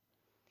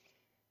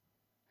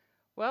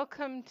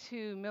Welcome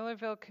to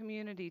Millerville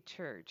Community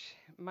Church.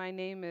 My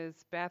name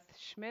is Beth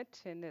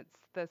Schmidt, and it's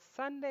the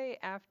Sunday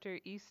after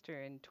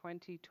Easter in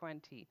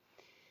 2020.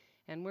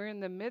 And we're in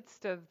the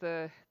midst of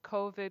the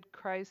COVID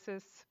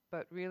crisis,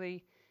 but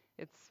really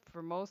it's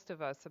for most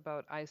of us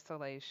about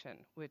isolation,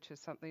 which is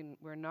something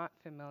we're not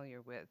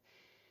familiar with.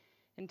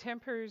 And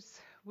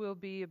tempers will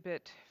be a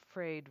bit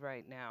frayed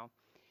right now.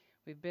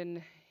 We've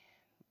been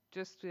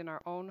just in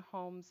our own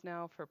homes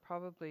now for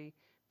probably,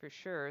 for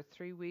sure,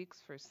 3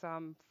 weeks, for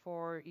some,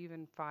 4,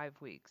 even 5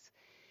 weeks.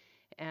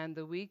 And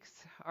the weeks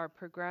are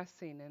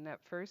progressing, and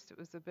at first it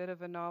was a bit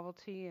of a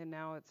novelty, and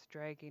now it's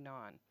dragging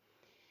on.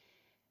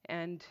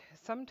 And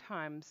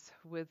sometimes,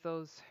 with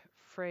those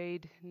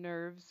frayed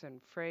nerves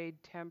and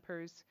frayed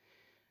tempers,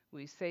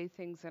 we say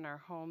things in our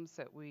homes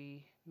that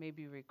we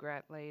maybe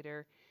regret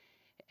later,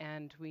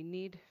 and we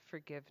need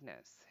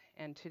forgiveness.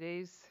 And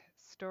today's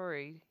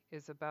story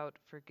is about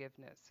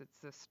forgiveness. It's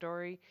the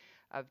story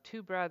of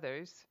two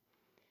brothers,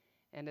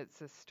 and it's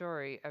the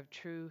story of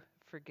true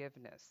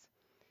forgiveness.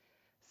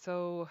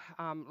 So,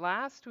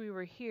 last we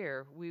were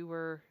here, we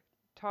were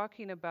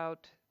talking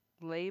about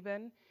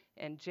Laban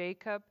and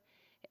Jacob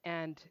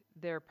and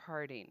their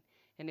parting.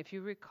 And if you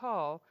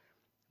recall,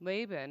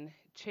 Laban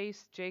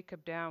chased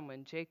Jacob down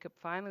when Jacob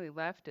finally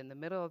left in the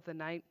middle of the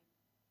night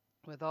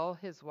with all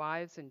his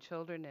wives and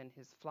children and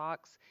his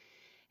flocks.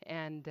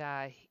 And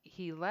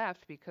he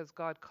left because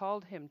God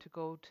called him to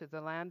go to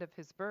the land of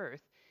his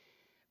birth,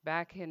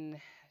 back in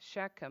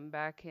Shechem,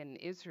 back in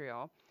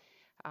Israel,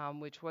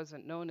 which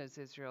wasn't known as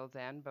Israel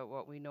then, but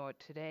what we know it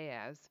today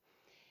as.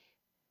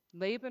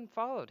 Laban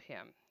followed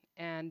him,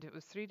 and it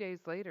was 3 days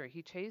later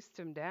he chased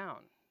him down.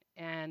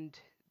 And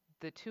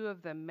the two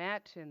of them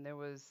met, and there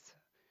was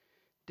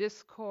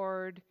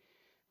discord,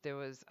 there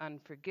was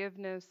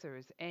unforgiveness, there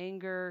was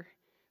anger,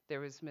 there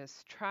was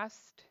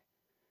mistrust,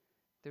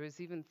 there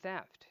was even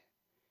theft.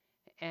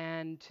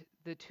 And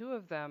the two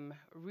of them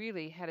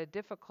really had a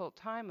difficult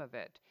time of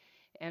it.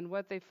 And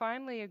what they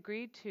finally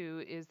agreed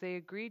to is they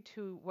agreed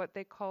to what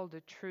they called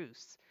a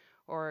truce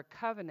or a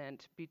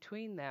covenant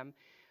between them,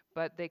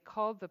 but they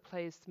called the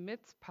place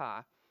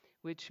Mitzpah,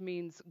 which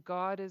means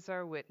God is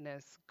our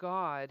witness.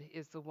 God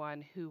is the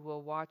one who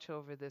will watch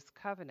over this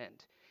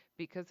covenant,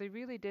 because they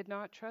really did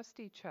not trust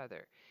each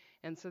other.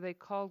 And so they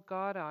called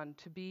God on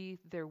to be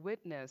their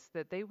witness,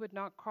 that they would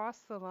not cross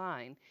the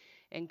line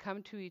and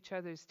come to each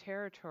other's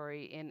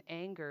territory in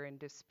anger and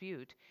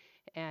dispute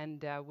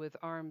and with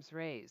arms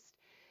raised.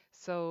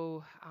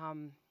 So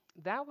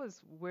that was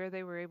where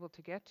they were able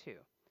to get to.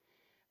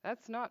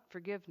 That's not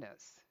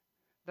forgiveness.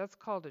 That's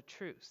called a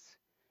truce.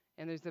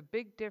 And there's a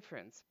big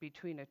difference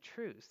between a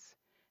truce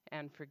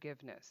and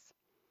forgiveness.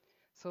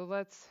 So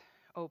let's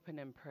open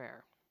in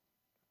prayer.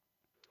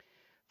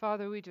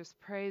 Father, we just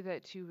pray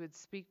that you would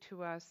speak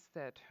to us,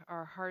 that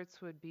our hearts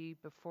would be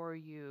before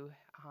you,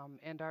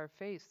 and our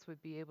face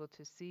would be able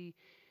to see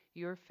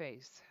your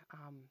face,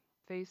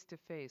 face to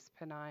face,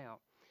 Peniel.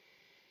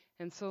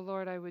 And so,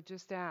 Lord, I would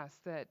just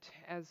ask that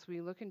as we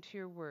look into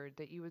your word,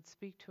 that you would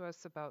speak to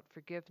us about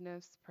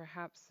forgiveness.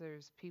 Perhaps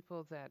there's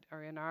people that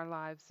are in our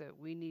lives that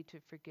we need to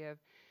forgive.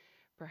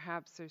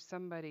 Perhaps there's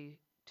somebody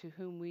to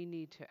whom we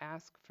need to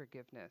ask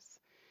forgiveness.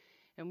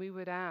 And we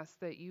would ask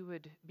that you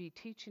would be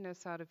teaching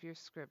us out of your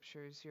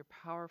scriptures, your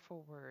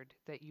powerful word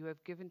that you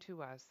have given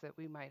to us, that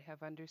we might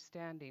have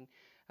understanding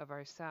of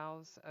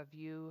ourselves, of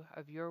you,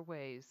 of your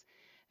ways,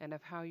 and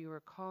of how you are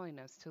calling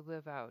us to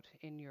live out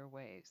in your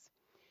ways.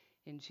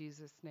 In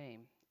Jesus'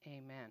 name,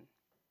 amen.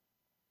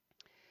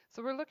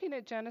 So we're looking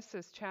at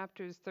Genesis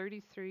chapters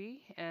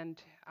 33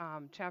 and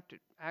chapter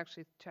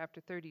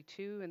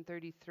 32 and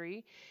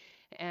 33.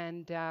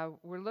 And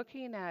we're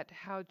looking at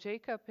how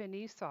Jacob and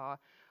Esau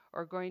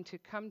are going to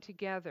come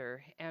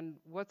together and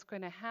what's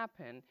going to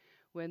happen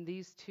when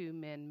these two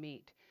men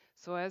meet.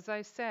 So as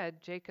I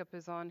said, Jacob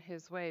is on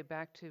his way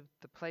back to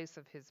the place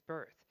of his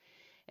birth.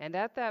 And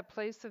at that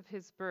place of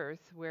his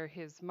birth, where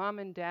his mom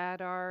and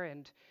dad are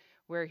and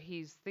where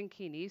he's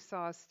thinking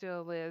Esau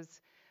still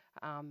is,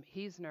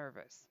 he's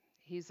nervous.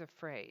 He's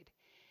afraid.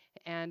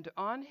 And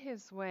on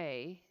his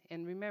way,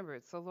 and remember,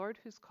 it's the Lord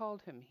who's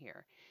called him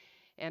here.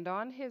 And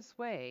on his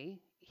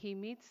way, he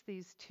meets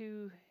these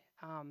two,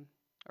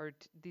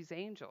 these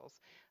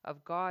angels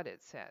of God,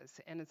 it says.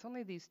 And it's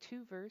only these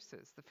two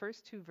verses, the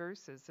first two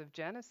verses of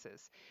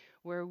Genesis,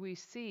 where we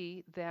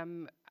see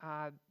them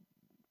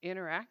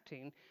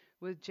interacting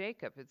with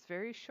Jacob. It's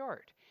very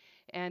short.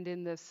 And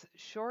in this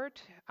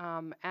short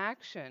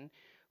action,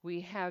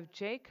 we have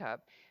Jacob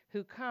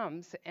who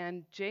comes,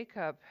 and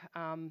Jacob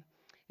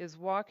is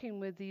walking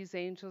with these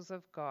angels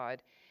of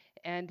God,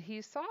 and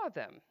he saw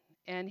them,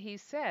 and he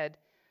said,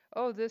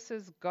 "Oh, this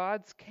is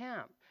God's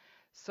camp."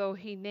 So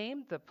he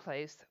named the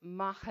place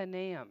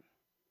Mahanaim.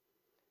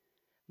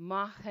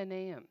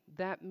 Mahanaim.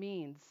 That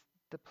means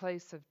the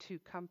place of two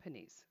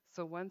companies.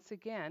 So once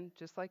again,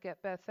 just like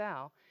at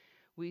Bethel,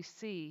 we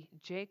see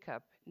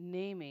Jacob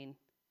naming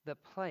the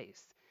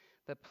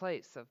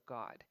place of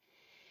God.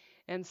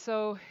 And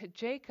so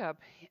Jacob,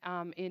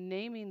 in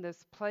naming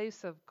this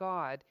place of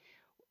God,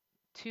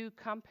 two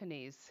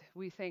companies,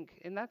 we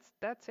think, and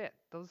that's it,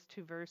 those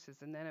two verses,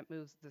 and then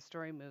the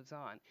story moves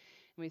on. And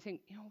we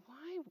think,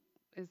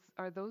 why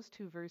are those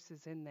two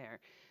verses in there?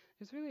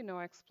 There's really no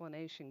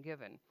explanation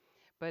given.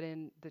 But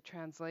in the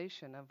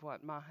translation of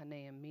what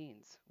Mahanaim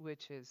means,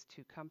 which is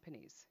two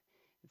companies,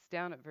 it's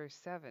down at verse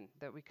 7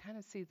 that we kind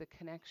of see the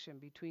connection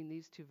between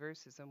these two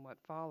verses and what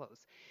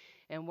follows.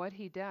 And what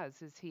he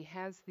does is he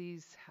has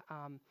these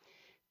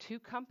two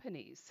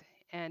companies,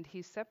 and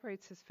he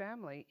separates his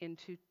family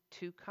into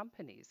two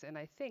companies. And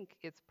I think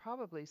it's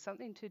probably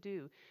something to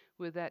do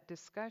with that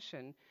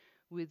discussion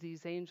with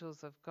these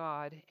angels of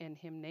God and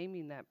him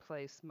naming that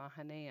place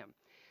Mahanaim.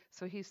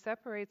 So he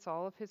separates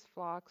all of his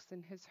flocks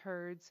and his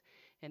herds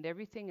and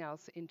everything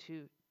else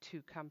into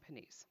two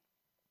companies.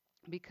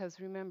 Because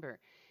remember,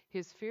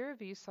 his fear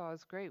of Esau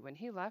is great. When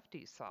he left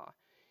Esau,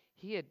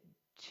 he had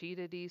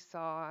cheated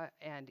Esau,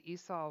 and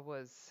Esau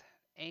was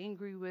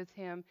angry with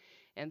him,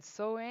 and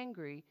so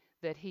angry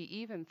that he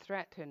even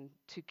threatened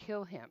to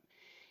kill him.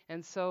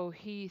 And so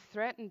he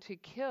threatened to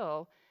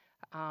kill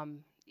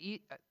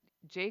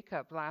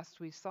Jacob last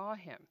we saw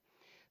him.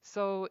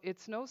 So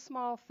it's no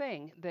small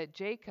thing that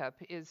Jacob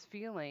is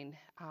feeling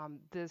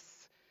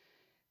this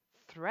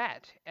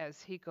threat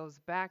as he goes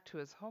back to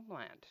his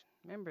homeland.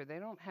 Remember, they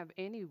don't have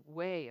any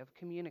way of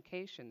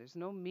communication. There's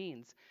no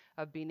means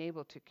of being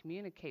able to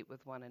communicate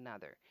with one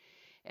another.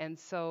 And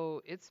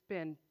so it's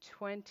been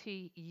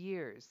 20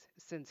 years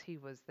since he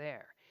was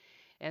there.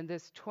 And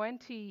this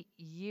 20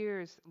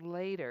 years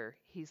later,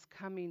 he's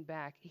coming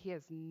back. He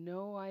has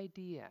no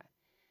idea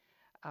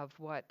of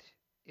what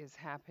is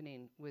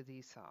happening with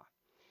Esau.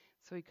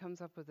 So he comes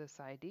up with this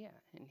idea,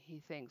 and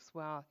he thinks,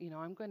 well,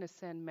 I'm going to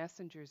send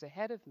messengers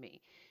ahead of me.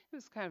 It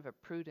was kind of a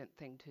prudent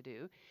thing to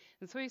do.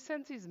 And so he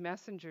sends these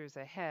messengers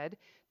ahead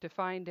to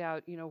find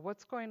out,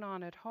 what's going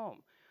on at home.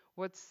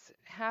 What's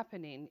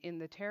happening in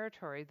the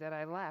territory that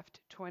I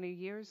left 20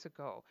 years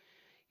ago?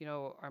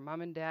 Are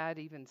mom and dad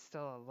even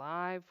still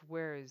alive?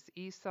 Where is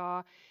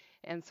Esau?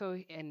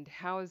 And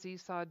how is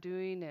Esau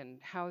doing, and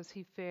how has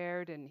he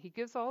fared? And he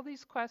gives all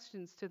these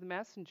questions to the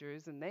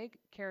messengers, and they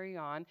carry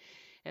on,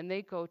 and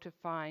they go to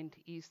find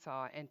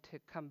Esau and to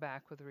come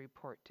back with a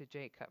report to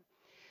Jacob.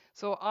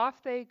 So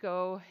off they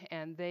go,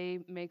 and they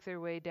make their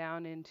way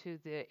down into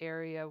the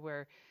area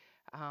where,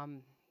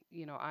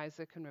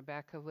 Isaac and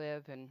Rebekah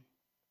live, and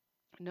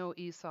no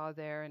Esau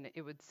there. And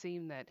it would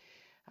seem that,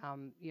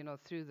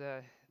 through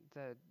the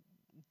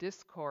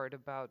discord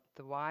about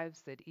the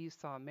wives that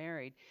Esau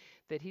married,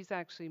 that he's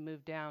actually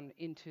moved down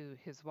into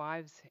his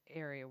wives'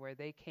 area where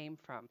they came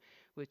from,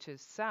 which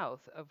is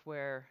south of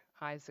where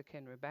Isaac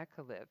and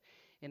Rebekah live,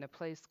 in a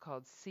place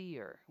called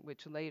Seir,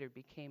 which later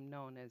became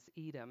known as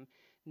Edom,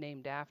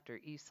 named after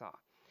Esau.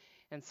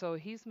 And so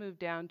he's moved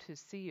down to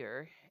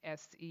Seir,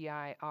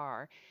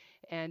 Seir,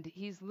 and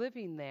he's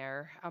living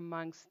there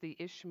amongst the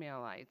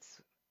Ishmaelites.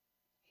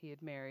 He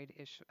had married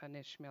an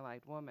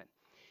Ishmaelite woman.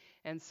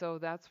 And so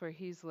that's where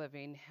he's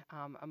living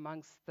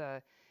amongst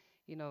the,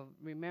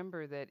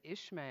 remember that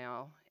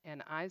Ishmael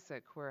and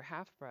Isaac were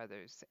half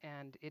brothers,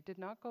 and it did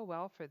not go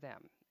well for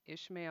them.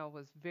 Ishmael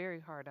was very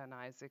hard on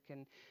Isaac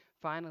and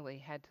finally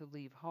had to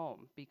leave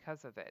home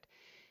because of it.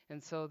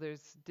 And so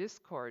there's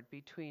discord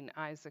between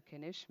Isaac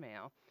and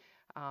Ishmael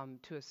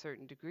to a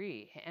certain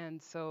degree. And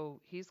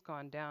so he's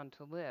gone down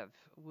to live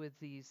with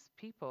these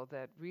people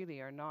that really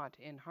are not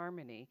in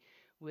harmony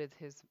with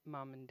his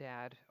mom and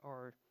dad,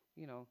 or,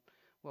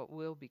 what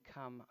will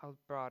become a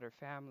broader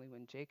family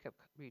when Jacob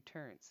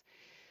returns.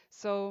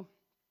 So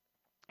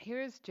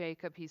here's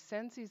Jacob. He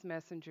sends these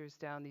messengers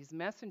down. These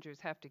messengers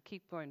have to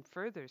keep going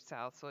further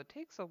south, so it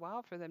takes a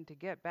while for them to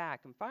get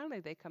back. And finally,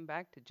 they come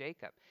back to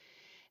Jacob.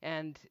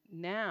 And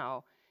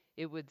now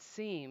it would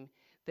seem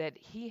that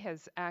he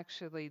has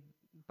actually,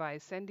 by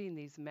sending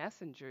these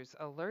messengers,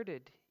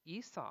 alerted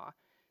Esau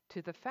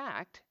to the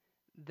fact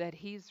that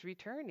he's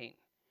returning.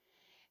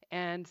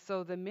 And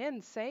so the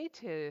men say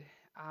to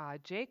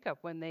Jacob,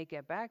 when they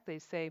get back, they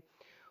say,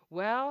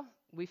 well,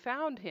 we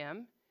found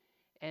him.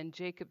 And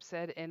Jacob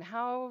said, and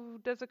how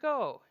does it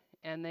go?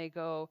 And they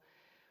go,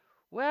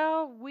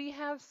 well, we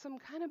have some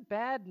kind of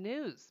bad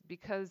news,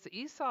 because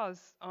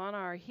Esau's on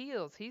our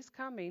heels. He's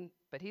coming,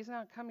 but he's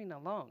not coming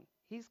alone.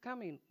 He's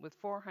coming with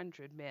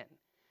 400 men.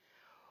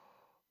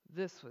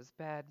 This was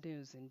bad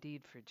news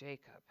indeed for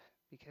Jacob,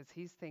 because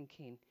he's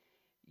thinking,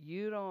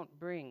 you don't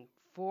bring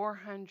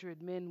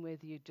 400 men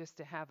with you just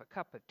to have a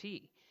cup of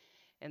tea.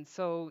 And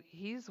so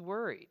he's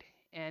worried,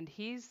 and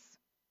he's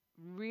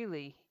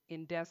really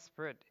in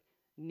desperate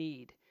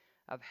need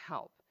of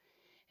help.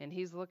 And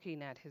he's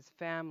looking at his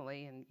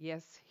family, and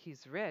yes,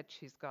 he's rich.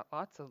 He's got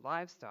lots of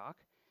livestock.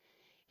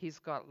 He's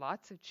got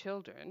lots of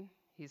children.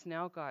 He's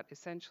now got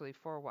essentially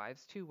 4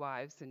 wives, 2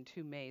 wives and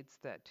 2 maids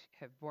that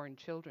have borne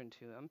children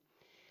to him.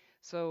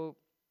 So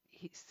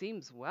he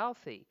seems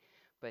wealthy,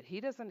 but he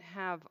doesn't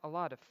have a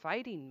lot of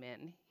fighting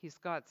men. He's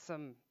got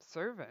some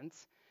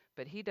servants,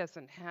 but he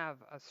doesn't have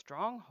a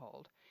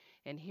stronghold.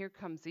 And here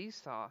comes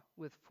Esau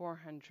with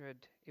 400,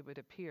 it would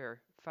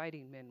appear,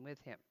 fighting men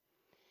with him.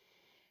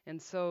 And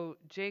so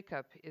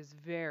Jacob is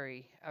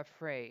very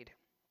afraid.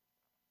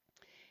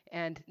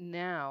 And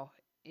now,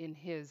 in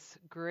his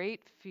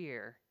great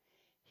fear,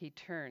 he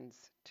turns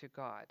to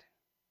God.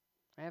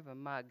 I have a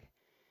mug,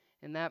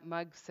 and that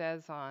mug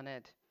says on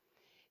it,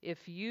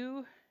 if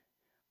you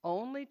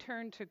only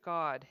turn to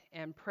God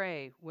and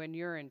pray when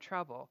you're in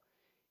trouble,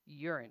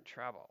 you're in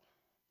trouble.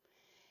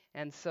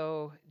 And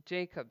so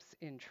Jacob's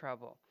in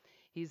trouble.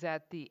 He's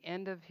at the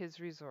end of his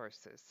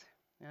resources.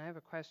 And I have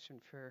a question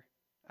for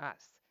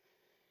us.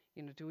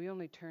 Do we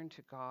only turn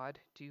to God?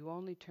 Do you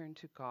only turn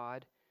to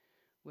God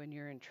when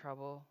you're in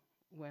trouble,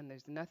 when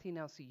there's nothing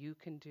else you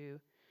can do,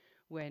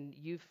 when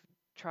you've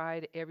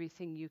tried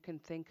everything you can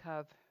think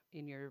of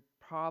in your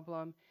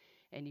problem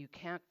and you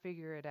can't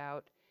figure it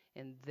out,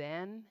 and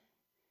then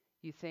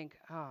you think,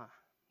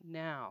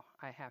 now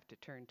I have to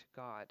turn to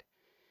God?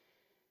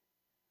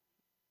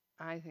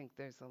 I think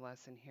there's a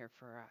lesson here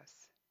for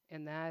us,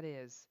 and that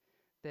is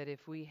that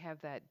if we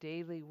have that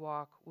daily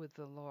walk with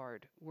the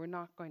Lord, we're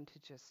not going to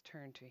just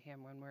turn to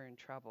Him when we're in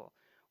trouble.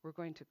 We're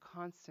going to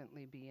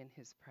constantly be in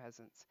His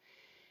presence.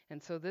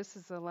 And so this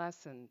is a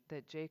lesson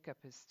that Jacob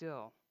is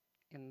still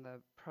in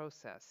the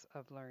process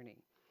of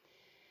learning.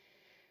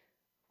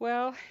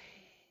 Well,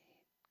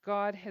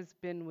 God has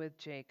been with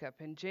Jacob,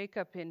 and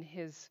Jacob, in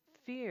his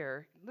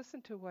fear,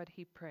 listen to what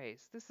he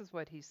prays. This is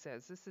what he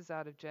says. This is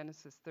out of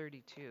Genesis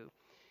 32,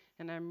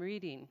 and I'm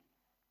reading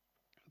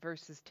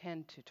verses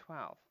 10 to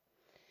 12.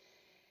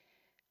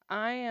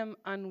 I am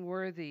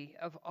unworthy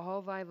of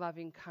all thy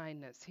loving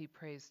kindness, he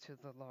prays to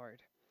the Lord,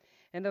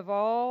 and of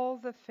all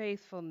the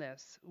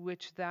faithfulness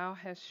which thou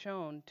hast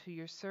shown to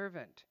your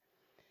servant.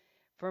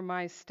 For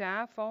my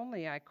staff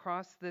only I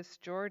crossed this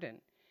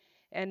Jordan,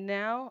 and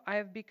now I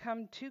have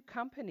become two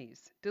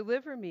companies.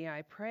 Deliver me,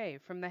 I pray,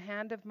 from the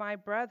hand of my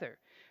brother,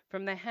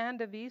 from the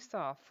hand of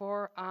Esau,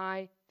 for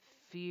I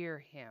fear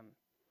him,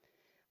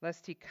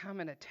 lest he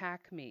come and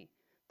attack me,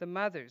 the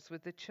mothers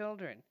with the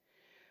children.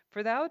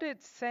 For thou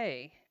didst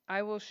say,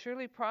 I will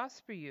surely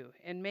prosper you,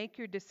 and make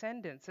your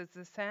descendants as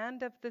the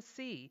sand of the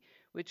sea,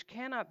 which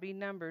cannot be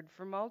numbered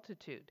for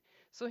multitude.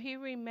 So he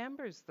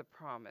remembers the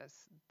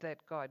promise that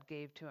God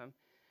gave to him,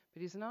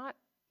 but he's not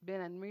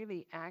been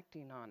really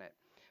acting on it.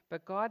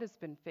 But God has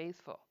been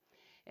faithful,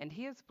 and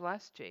he has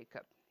blessed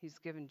Jacob. He's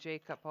given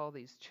Jacob all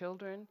these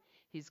children.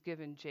 He's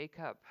given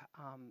Jacob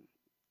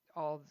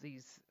all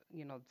these,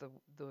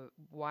 the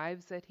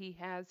wives that he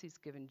has. He's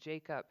given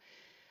Jacob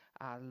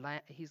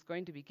he's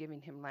going to be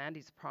giving him land.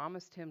 He's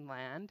promised him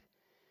land,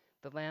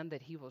 the land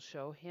that he will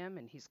show him,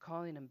 and he's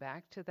calling him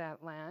back to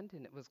that land.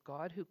 And it was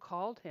God who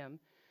called him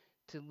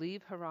to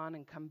leave Haran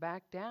and come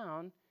back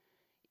down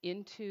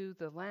into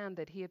the land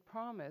that he had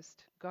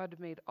promised. God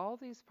made all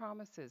these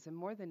promises, and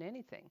more than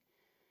anything,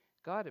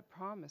 God had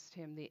promised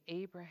him the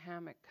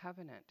Abrahamic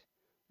covenant.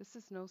 This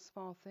is no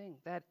small thing.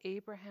 That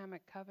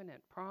Abrahamic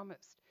covenant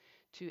promised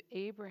to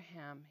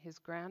Abraham, his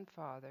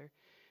grandfather,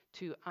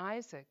 to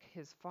Isaac,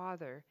 his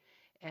father,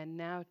 and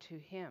now to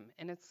him.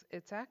 And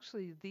it's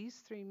actually these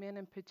three men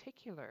in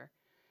particular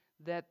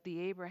that the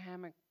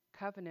Abrahamic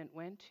covenant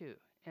went to,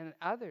 and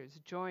others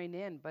join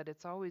in, but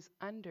it's always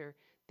under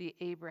the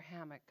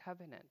Abrahamic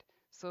covenant.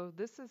 So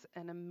this is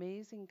an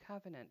amazing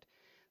covenant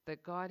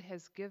that God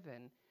has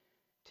given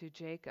to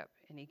Jacob,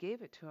 and he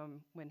gave it to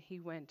him when he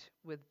went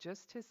with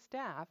just his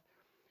staff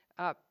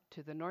up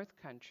to the north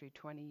country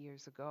 20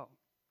 years ago.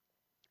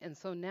 And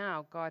so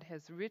now God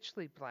has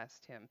richly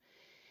blessed him,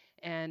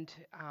 and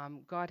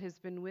God has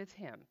been with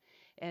him.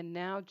 And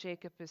now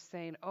Jacob is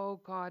saying, oh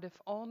God, if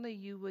only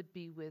you would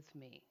be with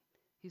me.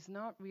 He's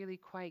not really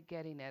quite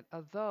getting it,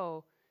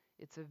 although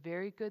it's a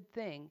very good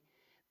thing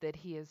that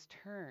he has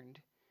turned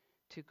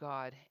to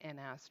God and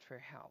asked for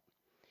help.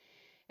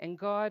 And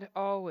God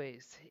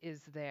always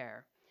is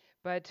there.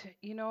 But,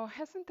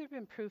 hasn't there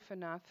been proof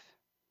enough?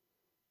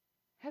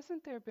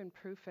 Hasn't there been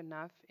proof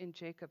enough in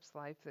Jacob's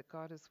life that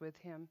God is with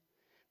him,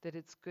 that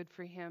it's good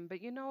for him? But,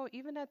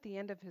 even at the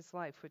end of his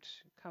life, which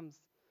comes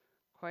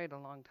quite a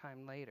long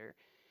time later,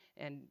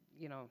 and,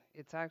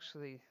 it's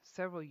actually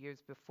several years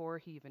before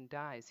he even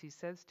dies, he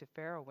says to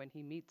Pharaoh, when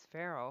he meets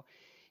Pharaoh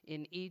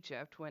in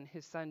Egypt, when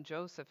his son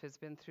Joseph has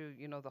been through,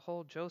 the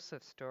whole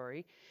Joseph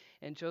story,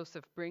 and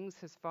Joseph brings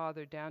his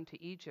father down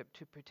to Egypt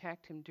to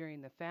protect him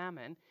during the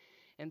famine.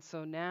 And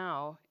so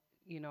now,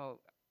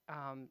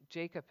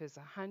 Jacob is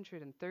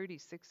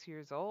 136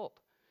 years old,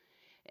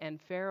 and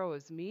Pharaoh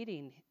is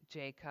meeting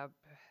Jacob,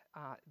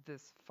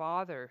 this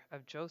father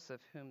of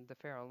Joseph, whom the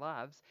Pharaoh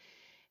loves,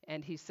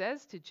 and he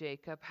says to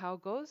Jacob, how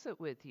goes it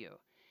with you?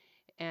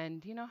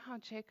 And you know how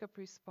Jacob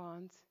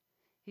responds?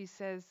 He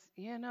says,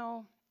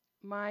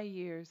 my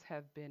years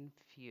have been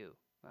few.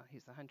 Well,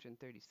 he's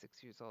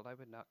 136 years old. I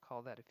would not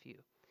call that a few.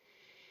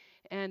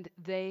 And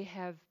they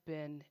have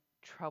been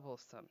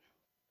troublesome.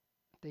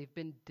 They've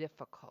been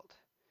difficult.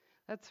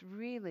 That's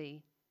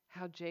really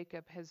how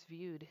Jacob has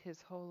viewed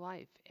his whole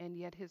life. And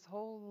yet his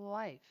whole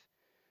life,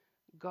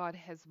 God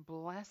has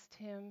blessed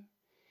him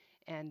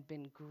and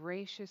been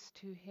gracious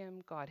to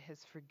him. God has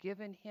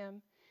forgiven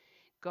him.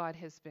 God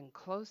has been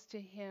close to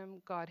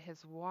him. God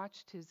has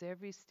watched his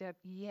every step.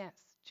 Yes,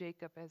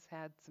 Jacob has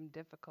had some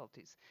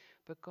difficulties,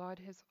 but God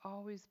has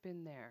always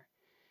been there.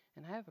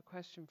 And I have a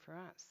question for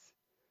us.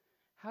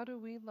 How do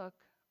we look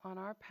on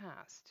our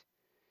past?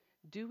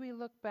 Do we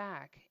look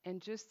back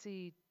and just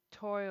see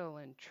toil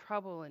and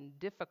trouble and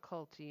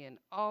difficulty and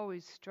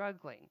always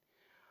struggling?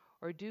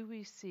 Or do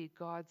we see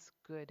God's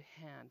good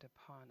hand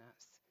upon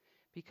us?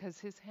 Because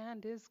His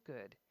hand is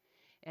good,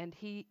 and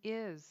He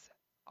is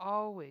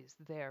always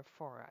there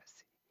for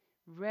us,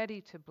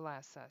 ready to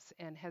bless us,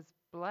 and has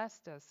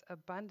blessed us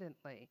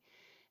abundantly.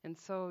 And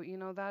so,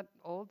 that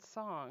old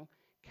song,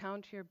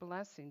 Count Your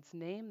Blessings,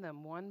 name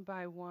them one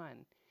by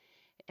one,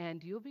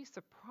 and you'll be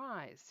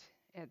surprised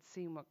at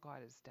seeing what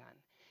God has done.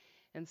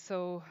 And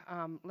so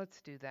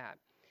let's do that.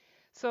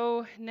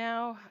 So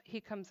now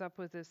he comes up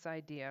with this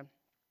idea,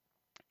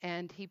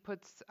 and he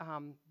puts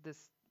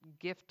this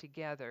gift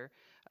together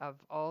of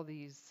all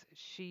these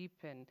sheep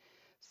and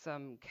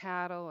some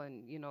cattle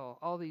and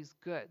all these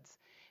goods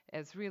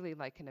as really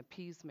like an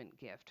appeasement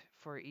gift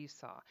for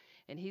Esau.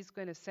 And he's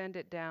going to send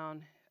it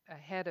down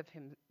ahead of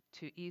him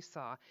to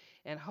Esau,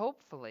 and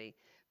hopefully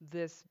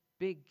this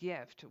big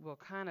gift will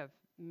kind of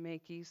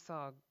make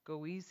Esau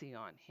go easy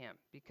on him,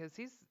 because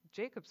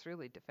Jacob's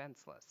really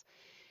defenseless.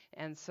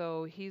 And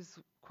so he's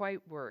quite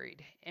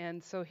worried.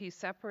 And so he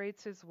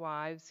separates his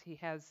wives. He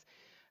has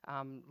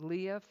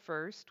Leah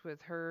first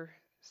with her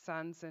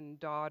sons and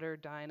daughter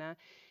Dinah,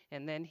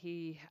 and then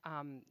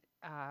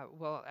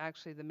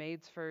actually the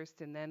maids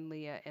first, and then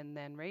Leah, and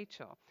then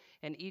Rachel.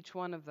 And each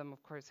one of them,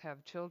 of course,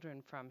 have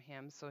children from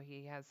him, so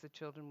he has the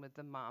children with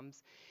the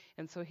moms.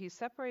 And so he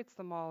separates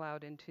them all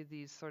out into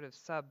these sort of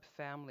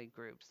sub-family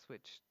groups,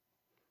 which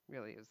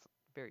really is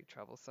very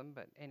troublesome,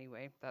 but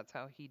anyway, that's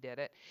how he did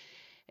it.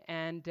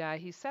 And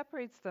he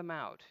separates them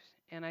out.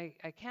 And I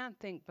can't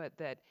think but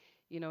that,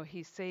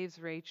 he saves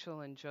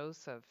Rachel and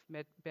Joseph.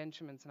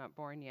 Benjamin's not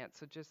born yet,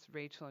 so just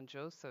Rachel and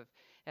Joseph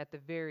at the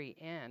very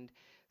end,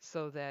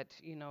 so that,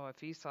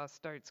 if Esau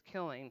starts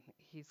killing,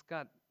 he's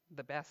got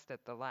the best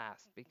at the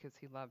last, because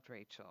he loved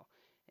Rachel.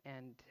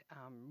 And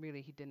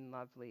really, he didn't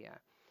love Leah.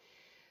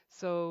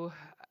 So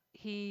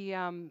he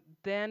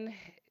then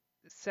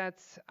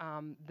sets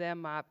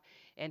them up,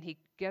 and he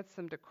gets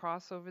them to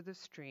cross over the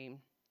stream,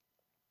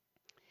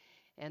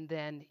 and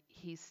then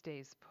he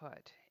stays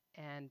put,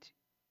 and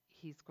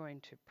he's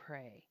going to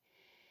pray.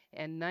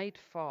 And night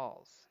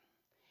falls,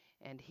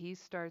 and he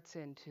starts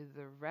into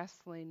the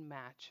wrestling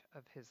match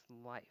of his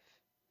life.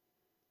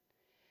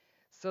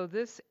 So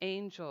this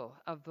angel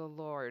of the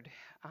Lord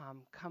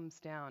comes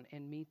down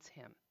and meets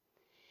him.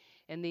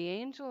 And the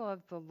angel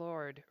of the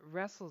Lord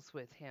wrestles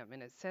with him,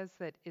 and it says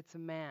that it's a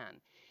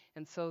man.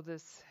 And so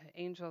this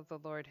angel of the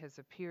Lord has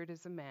appeared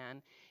as a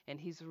man, and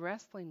he's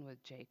wrestling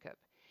with Jacob.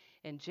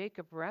 And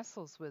Jacob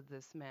wrestles with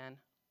this man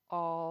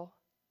all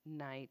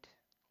night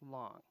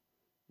long,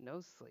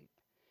 no sleep.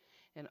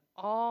 And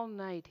all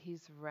night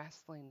he's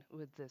wrestling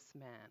with this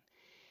man.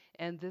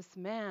 And this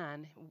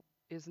man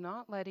is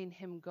not letting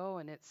him go.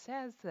 And it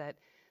says that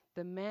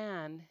the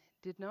man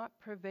did not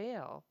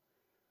prevail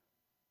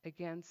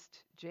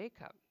against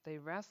Jacob. They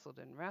wrestled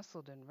and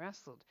wrestled and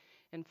wrestled.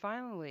 And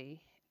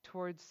finally,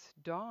 towards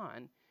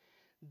dawn,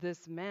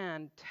 this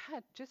man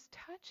just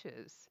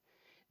touches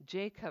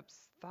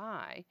Jacob's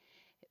thigh,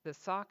 the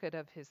socket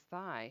of his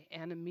thigh,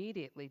 and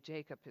immediately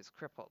Jacob is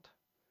crippled.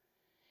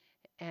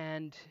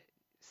 And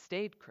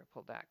stayed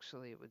crippled,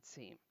 actually, it would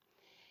seem.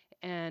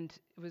 And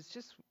it was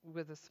just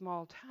with a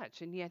small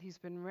touch, and yet he's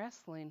been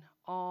wrestling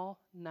all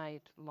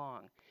night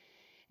long.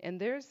 And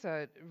there's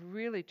a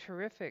really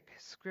terrific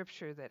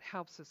scripture that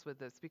helps us with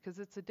this, because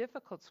it's a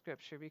difficult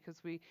scripture,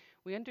 because we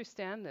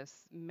understand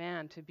this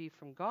man to be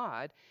from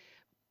God.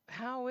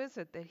 How is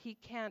it that he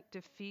can't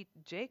defeat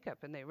Jacob,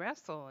 and they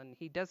wrestle and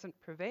he doesn't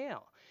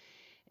prevail?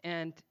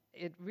 And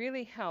it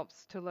really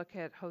helps to look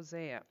at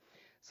Hosea.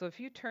 So if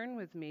you turn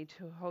with me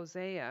to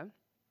Hosea,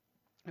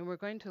 and we're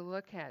going to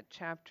look at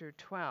chapter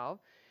 12,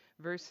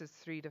 verses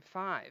 3 to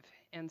 5.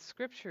 And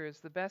Scripture is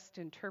the best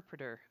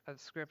interpreter of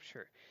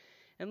Scripture.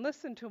 And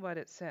listen to what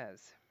it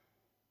says.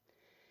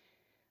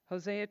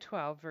 Hosea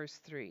 12, verse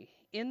 3.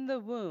 In the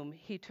womb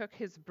he took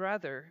his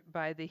brother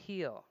by the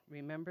heel.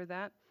 Remember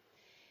that?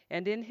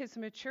 And in his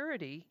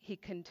maturity he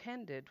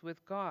contended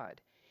with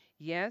God.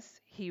 Yes,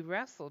 he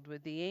wrestled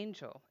with the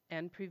angel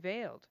and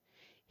prevailed.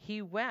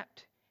 He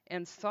wept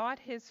and sought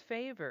his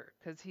favor,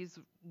 because he's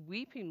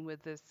weeping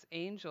with this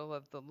angel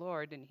of the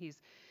Lord, and he's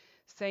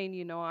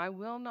saying, I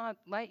will not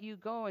let you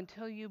go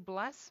until you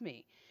bless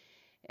me.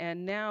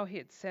 And now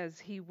it says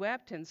he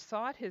wept and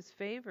sought his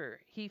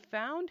favor. He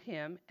found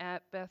him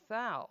at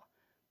Bethel.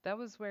 That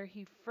was where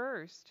he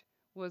first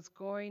was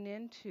going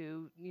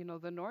into,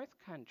 the north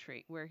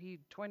country, where he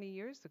 20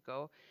 years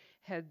ago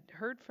had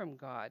heard from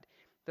God,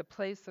 the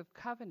place of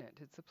covenant.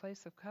 It's a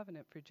place of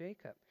covenant for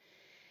Jacob.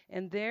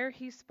 And there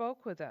he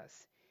spoke with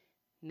us.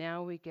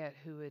 Now we get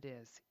who it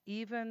is.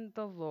 Even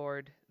the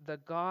Lord, the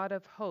God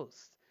of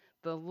hosts,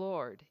 the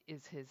Lord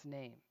is his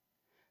name.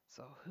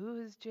 So who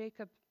is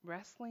Jacob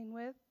wrestling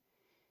with?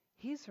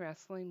 He's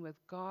wrestling with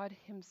God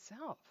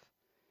himself.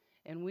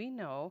 And we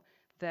know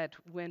that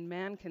when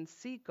man can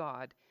see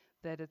God,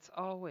 that it's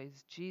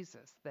always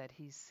Jesus that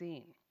he's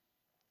seen.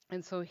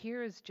 And so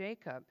here is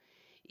Jacob,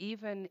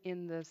 even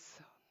in this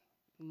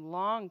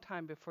long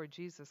time before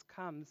Jesus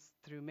comes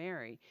through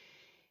Mary.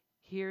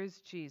 Here's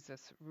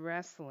Jesus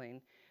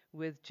wrestling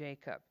with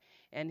Jacob.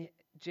 And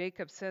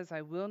Jacob says,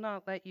 I will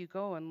not let you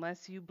go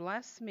unless you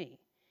bless me.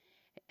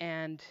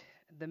 And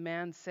the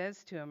man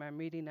says to him, I'm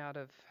reading out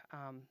of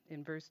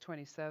in verse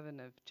 27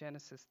 of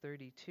Genesis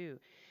 32.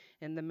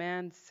 And the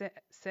man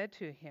said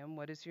to him,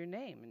 what is your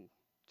name? And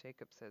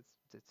Jacob says,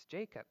 it's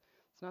Jacob.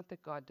 It's not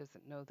that God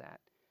doesn't know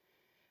that.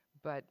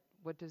 But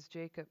what does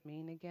Jacob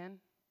mean again?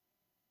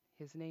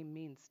 His name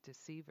means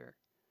deceiver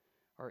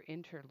or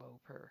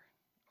interloper,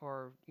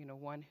 or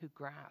one who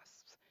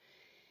grasps.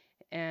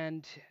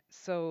 And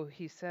so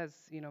he says,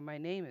 my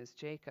name is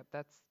Jacob.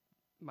 That's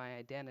my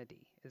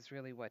identity, is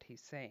really what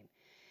he's saying.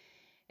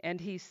 And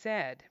he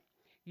said,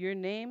 your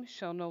name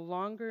shall no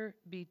longer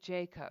be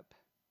Jacob.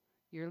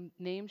 Your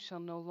name shall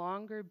no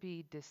longer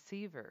be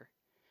deceiver,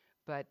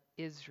 but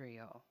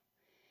Israel.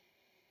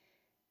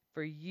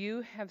 For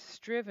you have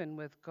striven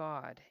with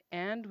God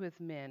and with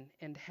men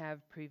and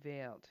have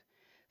prevailed.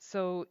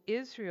 So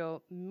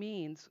Israel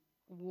means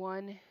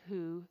one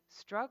who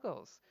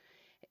struggles.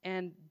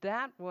 And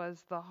that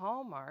was the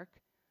hallmark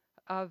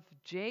of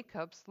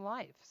Jacob's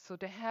life. So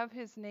to have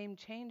his name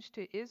changed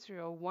to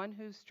Israel, one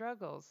who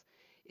struggles,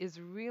 is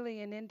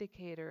really an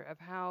indicator of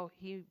how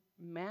he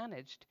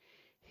managed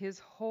his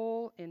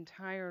whole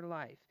entire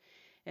life.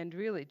 And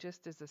really,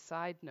 just as a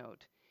side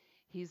note,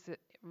 he's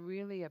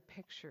really a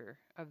picture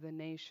of the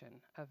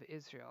nation of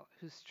Israel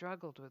who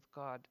struggled with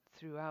God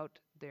throughout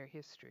their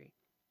history.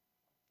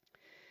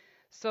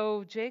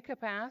 So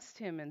Jacob asked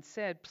him and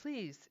said,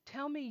 please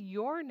tell me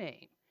your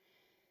name.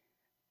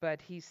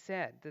 But he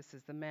said, this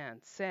is the man,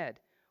 said,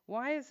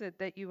 why is it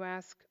that you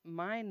ask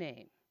my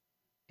name?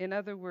 In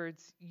other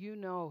words, you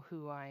know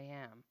who I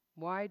am.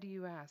 Why do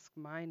you ask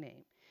my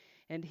name?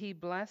 And he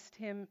blessed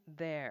him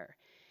there.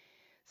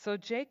 So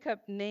Jacob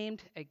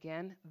named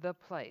again the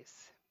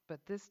place,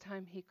 but this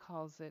time he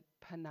calls it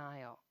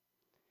Peniel.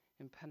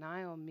 And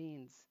Peniel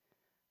means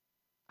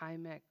I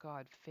met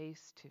God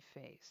face to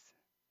face.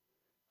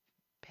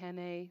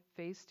 Pene,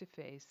 face to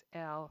face.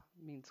 El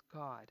means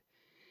God.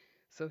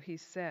 So he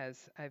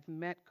says, I've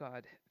met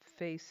God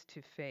face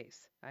to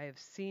face. I have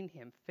seen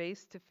him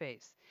face to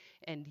face.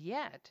 And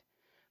yet,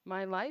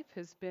 my life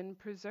has been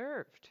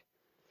preserved.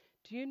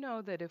 Do you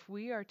know that if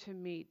we are to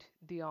meet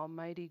the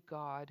Almighty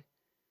God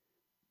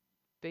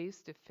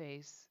face to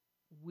face,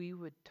 we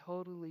would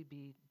totally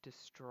be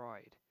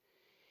destroyed?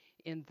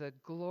 In the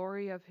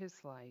glory of his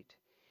light,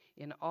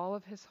 in all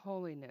of his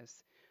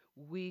holiness,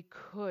 we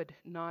could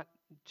not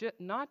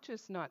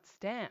just not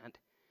stand,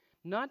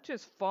 not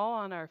just fall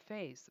on our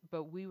face,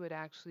 but we would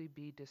actually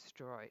be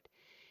destroyed.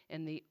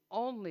 And the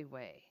only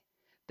way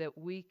that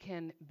we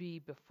can be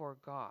before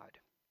God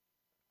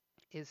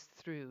is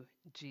through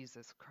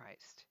Jesus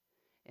Christ.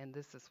 And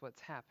this is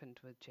what's happened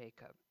with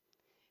Jacob.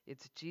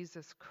 It's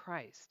Jesus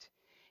Christ.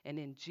 And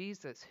in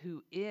Jesus,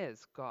 who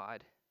is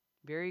God,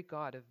 very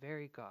God of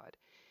very God,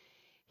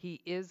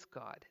 he is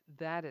God.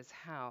 That is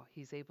how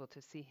he's able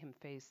to see him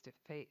face to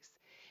face.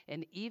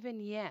 And even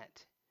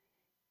yet,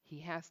 he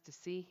has to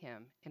see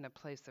him in a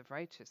place of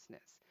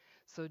righteousness.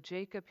 So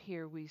Jacob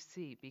here we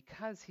see,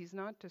 because he's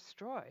not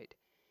destroyed,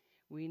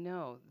 we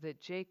know that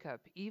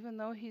Jacob, even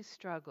though he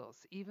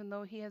struggles, even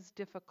though he has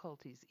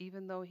difficulties,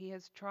 even though he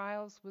has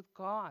trials with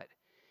God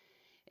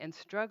and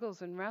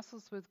struggles and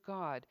wrestles with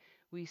God,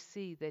 we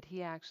see that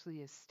he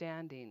actually is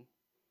standing,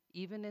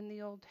 even in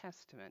the Old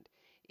Testament,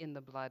 in the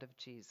blood of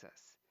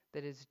Jesus.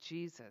 That is,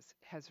 Jesus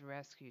has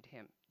rescued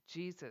him.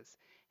 Jesus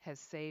has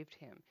saved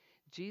him.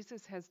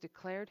 Jesus has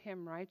declared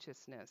him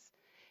righteousness.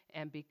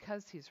 And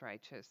because he's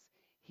righteous,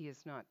 he is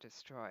not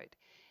destroyed.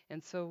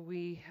 And so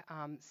we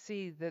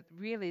see that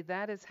really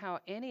that is how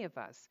any of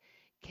us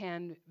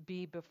can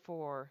be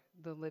before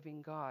the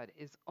living God,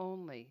 is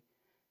only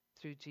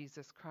through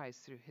Jesus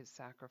Christ, through his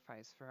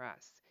sacrifice for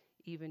us,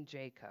 even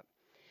Jacob.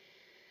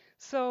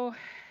 So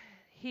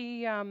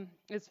he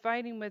is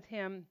fighting with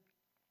him,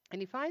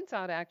 and he finds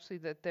out actually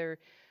that there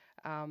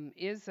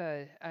is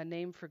a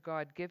name for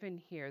God given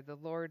here, the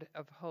Lord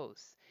of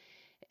Hosts.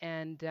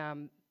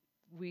 And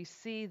we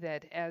see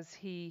that as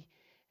he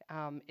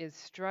is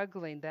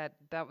struggling,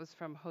 that was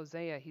from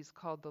Hosea, he's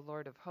called the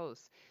Lord of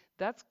Hosts.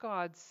 That's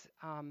God's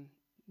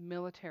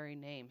military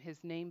name,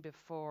 his name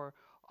before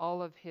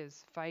all of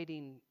his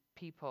fighting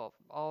people,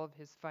 all of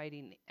his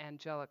fighting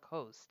angelic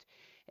host.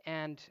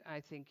 And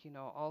I think,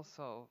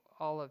 also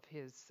all of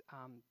his,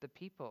 the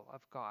people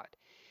of God.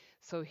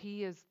 So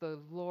he is the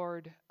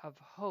Lord of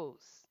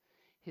Hosts,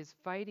 his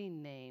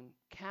fighting name,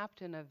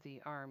 captain of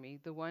the army,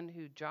 the one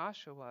who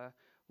Joshua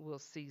will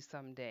see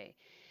someday.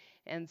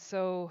 And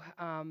so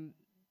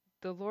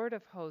the Lord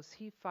of Hosts,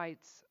 he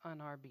fights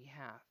on our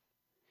behalf.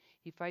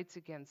 He fights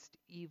against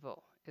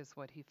evil, is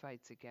what he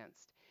fights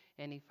against.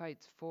 And he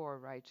fights for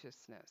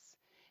righteousness.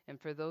 And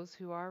for those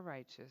who are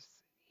righteous,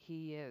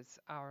 he is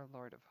our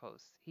Lord of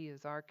Hosts. He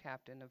is our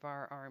captain of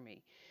our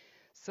army.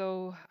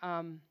 So,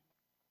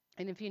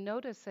 and if you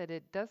notice that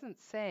it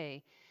doesn't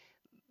say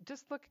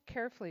just look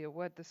carefully at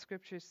what the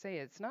scriptures say.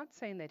 It's not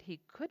saying that he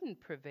couldn't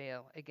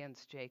prevail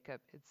against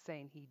Jacob, it's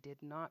saying he did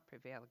not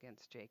prevail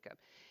against Jacob.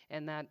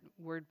 And that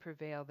word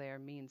prevail there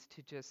means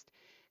to just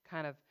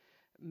kind of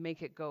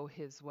make it go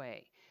his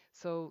way.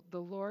 So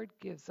the Lord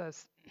gives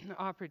us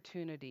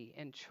opportunity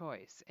and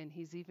choice, and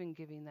he's even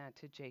giving that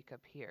to Jacob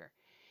here.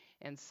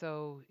 And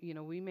so,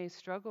 we may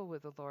struggle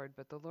with the Lord,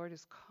 but the Lord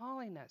is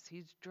calling us,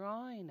 he's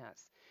drawing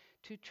us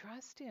to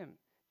trust him,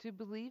 to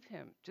believe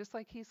him, just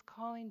like he's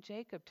calling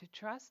Jacob to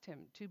trust him,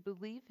 to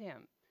believe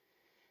him.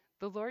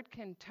 The Lord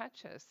can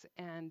touch us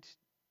and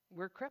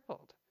we're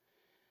crippled.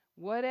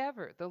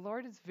 Whatever. The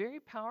Lord is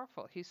very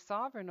powerful. He's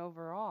sovereign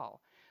over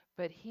all,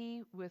 but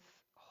he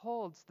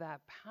withholds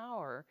that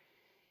power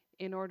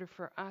in order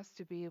for us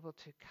to be able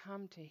to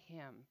come to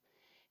him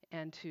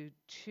and to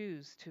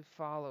choose to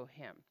follow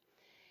him.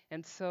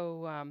 And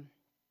so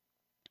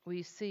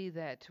we see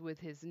that with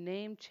his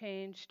name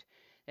changed,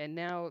 and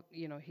now,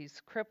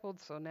 he's crippled.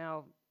 So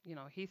now,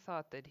 he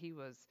thought that he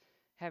was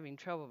having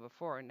trouble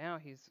before, and now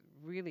he's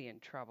really in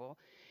trouble.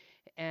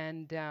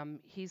 And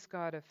he's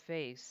got to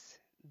face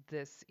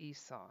this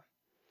Esau.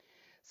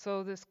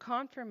 So, this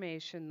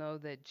confirmation, though,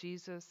 that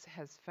Jesus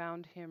has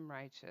found him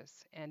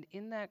righteous, and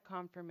in that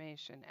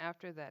confirmation,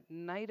 after that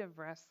night of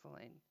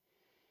wrestling,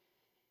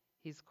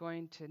 he's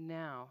going to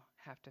now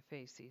have to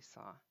face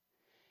Esau.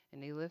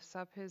 And he lifts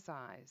up his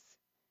eyes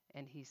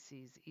and he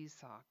sees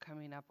Esau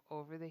coming up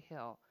over the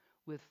hill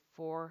with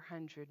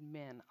 400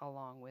 men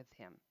along with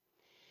him.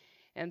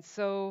 And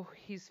so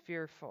he's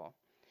fearful.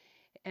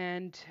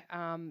 And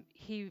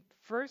he,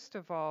 first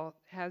of all,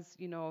 has,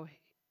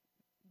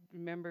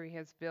 remember, he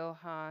has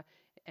Bilhah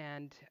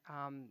and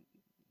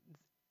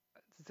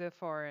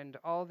Zipporah and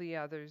all the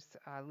others,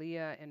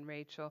 Leah and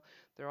Rachel.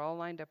 They're all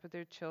lined up with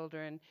their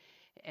children,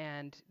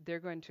 and they're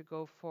going to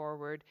go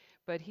forward.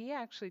 But he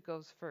actually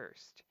goes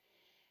first.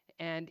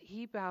 And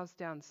he bows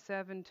down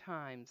 7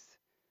 times.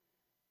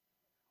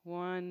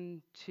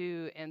 1,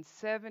 2, and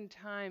 7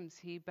 times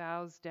he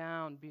bows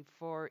down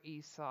before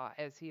Esau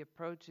as he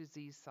approaches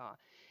Esau.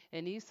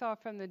 And Esau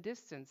from the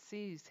distance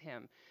sees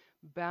him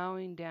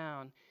bowing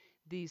down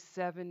these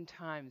 7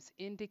 times,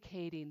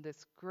 indicating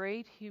this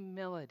great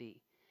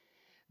humility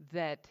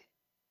that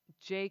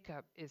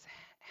Jacob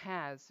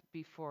has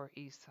before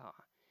Esau.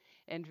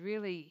 And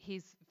really,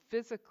 he's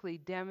physically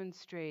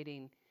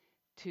demonstrating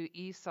to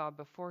Esau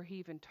before he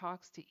even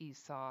talks to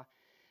Esau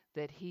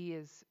that he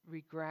is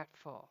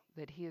regretful,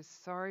 that he is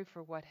sorry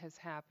for what has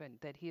happened,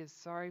 that he is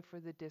sorry for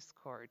the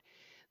discord,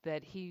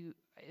 that he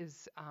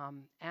is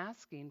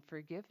asking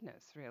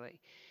forgiveness, really.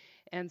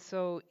 And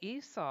so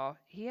Esau,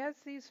 he has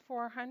these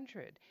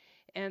 400.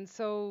 And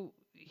so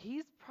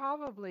he's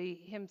probably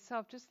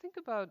himself, just think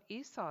about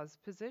Esau's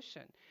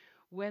position.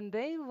 When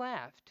they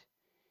left,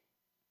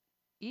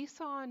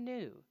 Esau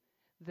knew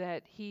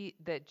that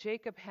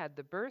Jacob had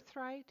the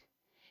birthright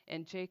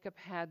and Jacob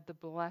had the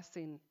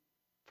blessing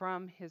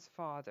from his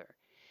father.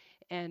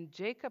 And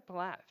Jacob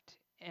left,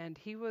 and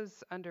he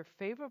was under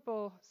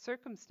favorable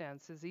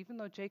circumstances. Even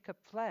though Jacob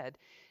fled,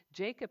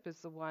 Jacob is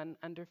the one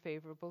under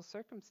favorable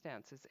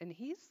circumstances. And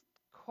he's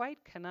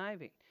quite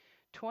conniving.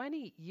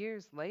 20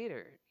 years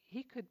later,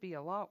 he could be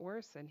a lot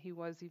worse than he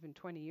was even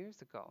 20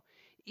 years ago.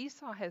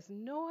 Esau has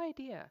no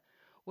idea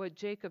what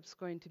Jacob's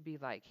going to be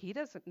like. He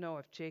doesn't know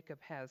if Jacob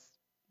has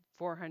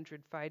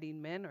 400 fighting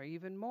men or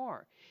even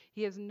more.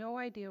 He has no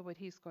idea what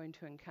he's going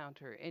to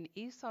encounter. And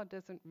Esau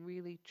doesn't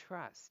really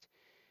trust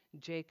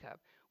Jacob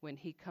when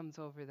he comes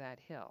over that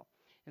hill.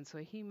 And so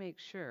he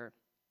makes sure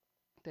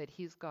that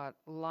he's got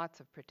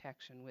lots of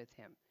protection with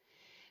him.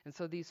 And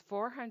so these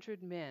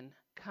 400 men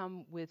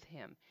come with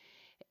him.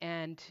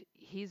 And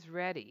he's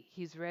ready.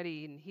 He's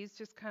ready, and he's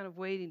just kind of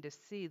waiting to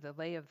see the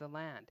lay of the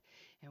land.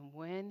 And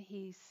when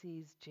he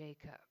sees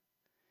Jacob,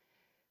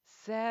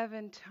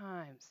 7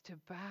 times to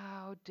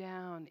bow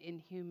down in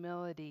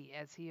humility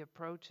as he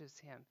approaches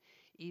him,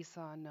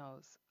 Esau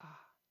knows,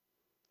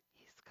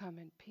 he's come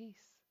in peace.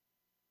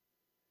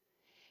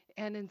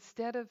 And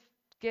instead of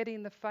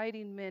getting the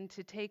fighting men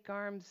to take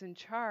arms and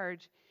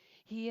charge,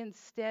 he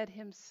instead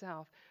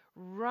himself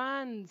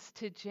runs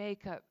to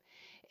Jacob,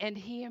 and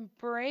he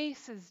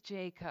embraces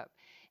Jacob,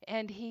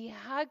 and he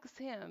hugs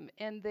him,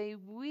 and they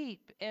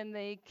weep, and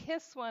they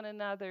kiss one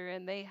another,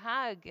 and they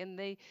hug, and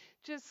they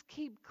just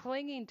keep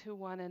clinging to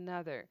one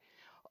another.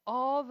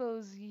 All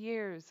those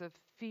years of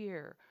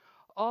fear,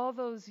 all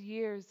those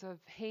years of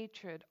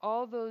hatred,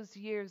 all those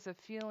years of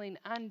feeling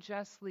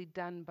unjustly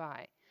done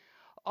by,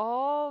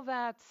 all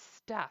that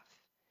stuff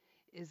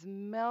is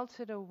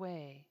melted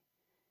away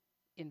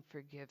in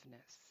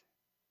forgiveness.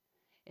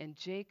 And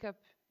Jacob,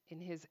 in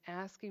his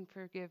asking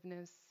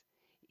forgiveness,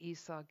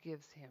 Esau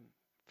gives him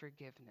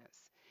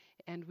forgiveness.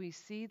 And we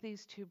see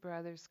these 2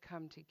 brothers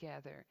come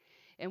together,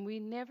 and we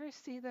never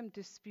see them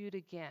dispute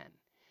again.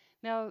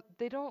 Now,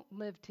 they don't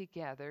live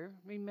together.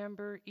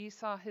 Remember,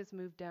 Esau has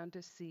moved down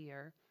to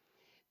Seir.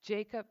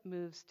 Jacob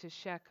moves to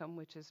Shechem,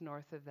 which is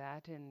north of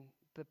that, in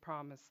the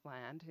promised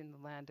land, in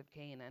the land of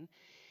Canaan.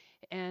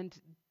 And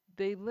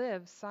they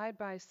live side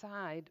by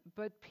side,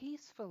 but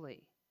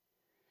peacefully.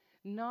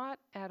 not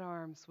at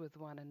arms with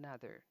one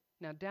another.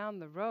 Now, down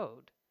the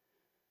road,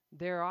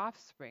 their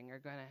offspring are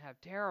going to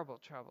have terrible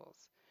troubles,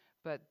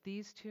 but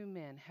these two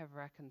men have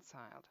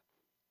reconciled.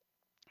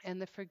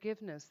 And the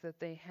forgiveness that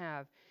they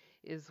have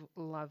is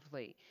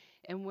lovely.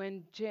 And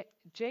when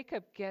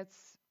Jacob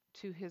gets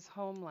to his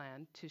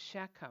homeland, to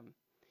Shechem,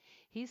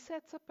 he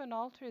sets up an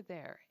altar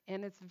there.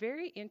 And it's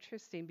very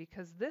interesting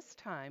because this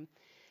time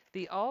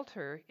the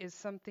altar is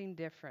something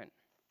different.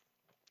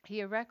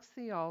 He erects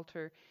the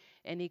altar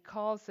and he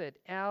calls it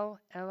El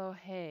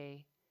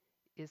Elohe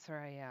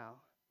Israel,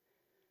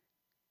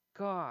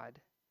 God,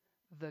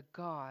 the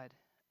God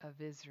of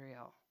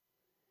Israel.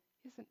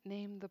 He doesn't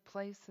name the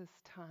place this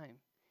time.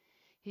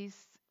 He's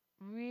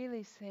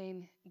really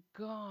saying,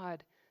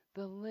 God,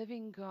 the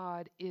living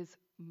God, is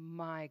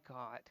my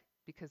God,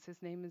 because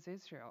his name is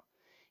Israel.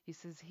 He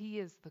says he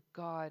is the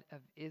God of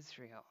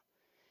Israel.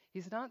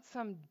 He's not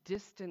some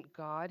distant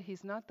God.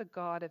 He's not the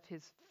God of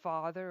his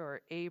father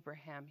or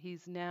Abraham.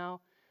 He's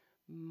now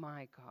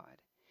my God.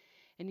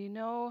 And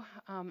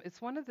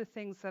it's one of the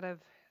things that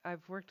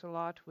I've worked a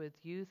lot with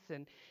youth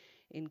and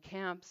in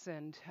camps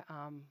and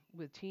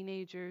with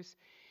teenagers.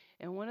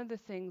 And one of the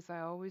things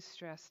I always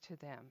stress to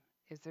them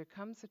is there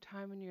comes a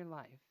time in your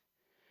life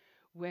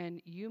when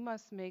you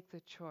must make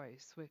the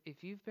choice.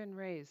 If you've been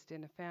raised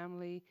in a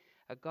family,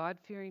 a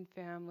God-fearing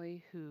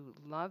family who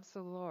loves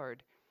the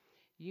Lord,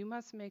 you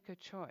must make a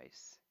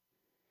choice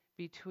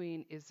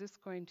between, is this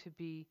going to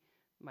be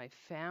my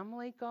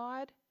family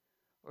God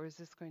or is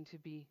this going to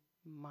be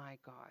my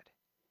God?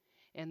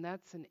 And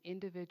that's an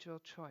individual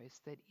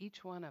choice that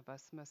each one of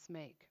us must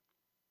make.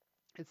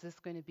 Is this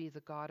going to be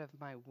the God of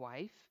my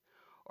wife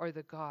or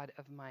the God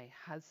of my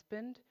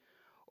husband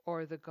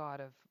or the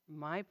God of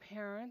my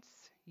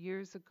parents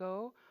years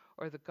ago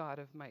or the God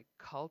of my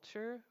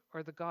culture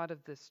or the God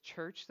of this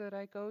church that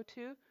I go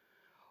to?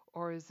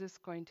 Or is this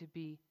going to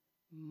be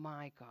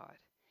my God?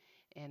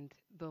 And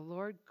the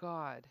Lord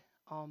God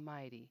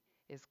Almighty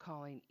is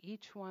calling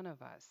each one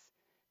of us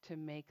to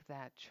make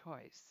that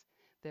choice,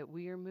 that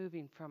we are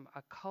moving from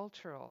a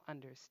cultural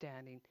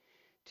understanding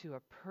to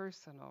a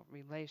personal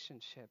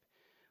relationship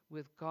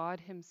with God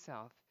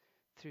Himself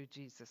through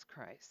Jesus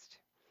Christ.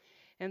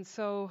 And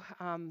so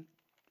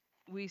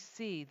we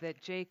see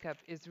that Jacob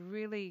is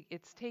really,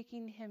 it's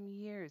taking him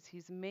years.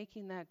 He's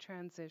making that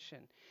transition.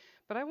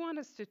 But I want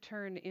us to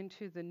turn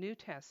into the New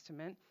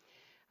Testament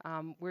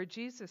where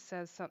Jesus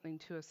says something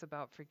to us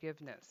about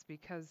forgiveness,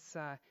 because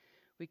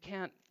we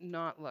can't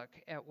not look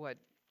at what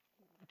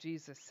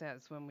Jesus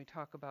says when we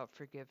talk about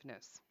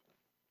forgiveness.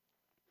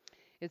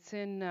 It's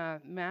in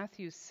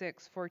Matthew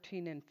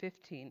 6:14 and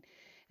 15.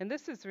 And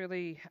this is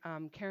really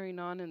carrying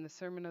on in the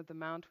Sermon of the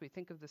Mount. We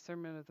think of the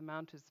Sermon of the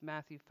Mount as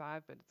Matthew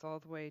 5, but it's all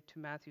the way to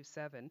Matthew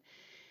 7.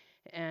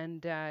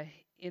 And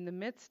in the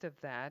midst of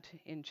that,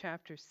 in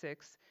chapter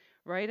 6,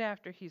 right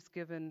after he's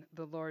given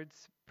the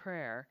Lord's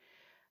Prayer,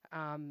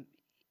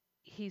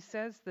 he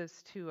says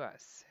this to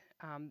us.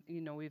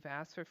 We've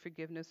asked for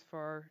forgiveness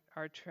for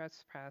our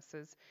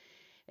trespasses.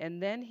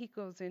 And then he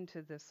goes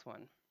into this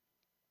one.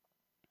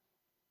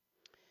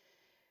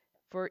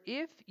 For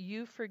if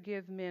you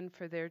forgive men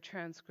for their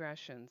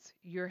transgressions,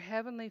 your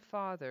heavenly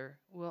Father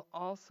will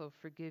also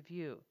forgive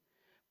you.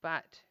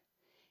 But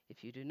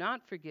if you do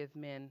not forgive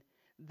men,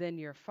 then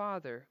your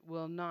Father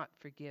will not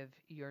forgive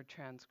your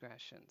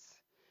transgressions.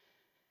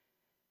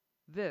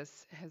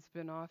 This has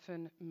been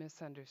often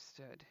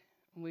misunderstood.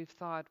 We've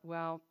thought,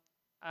 well,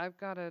 I've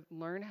got to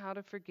learn how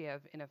to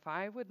forgive, and if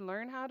I would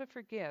learn how to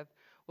forgive,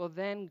 well,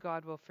 then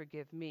God will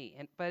forgive me.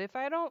 But if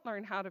I don't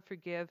learn how to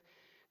forgive,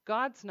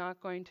 God's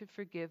not going to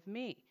forgive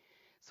me.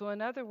 So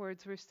in other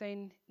words, we're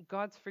saying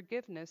God's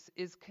forgiveness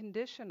is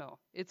conditional.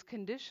 It's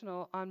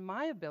conditional on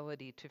my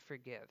ability to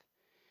forgive.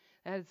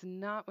 That is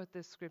not what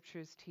this scripture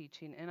is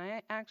teaching. And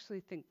I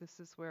actually think this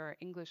is where our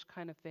English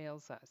kind of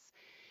fails us,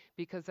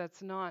 because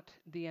that's not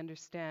the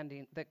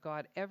understanding that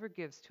God ever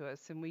gives to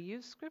us. And we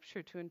use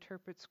scripture to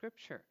interpret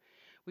scripture.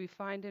 We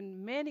find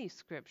in many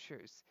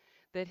scriptures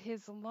that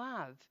His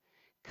love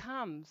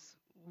comes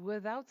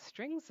without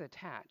strings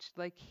attached.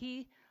 Like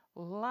He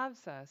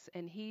loves us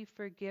and He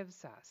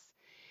forgives us.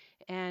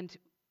 And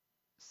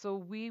so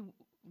we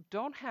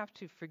don't have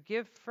to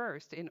forgive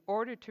first in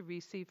order to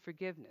receive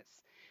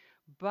forgiveness.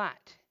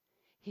 But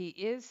He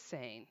is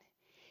saying,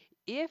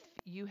 if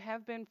you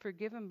have been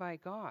forgiven by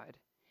God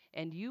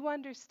and you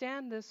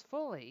understand this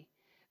fully,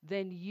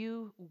 then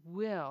you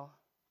will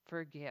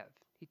forgive.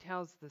 He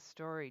tells the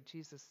story,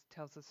 Jesus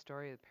tells the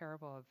story, the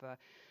parable of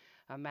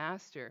a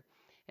master.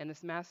 And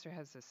this master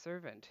has a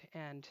servant,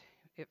 and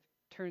it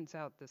turns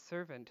out the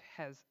servant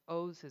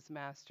owes his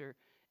master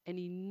an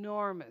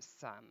enormous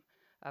sum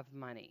of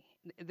money.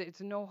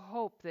 There's no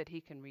hope that he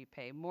can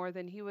repay more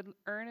than he would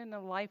earn in a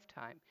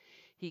lifetime.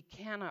 He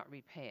cannot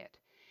repay it.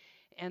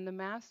 And the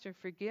master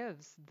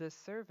forgives the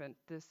servant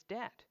this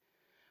debt.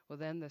 Well,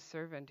 then the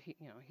servant,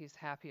 he's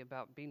happy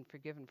about being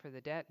forgiven for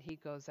the debt. He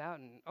goes out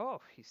and,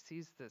 he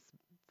sees this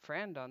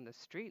friend on the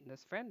street, and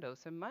this friend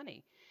owes him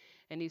money.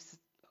 And he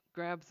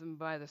grabs him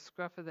by the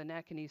scruff of the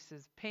neck and he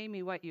says, "Pay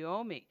me what you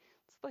owe me."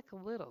 It's like a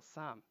little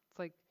sum. It's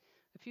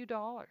a few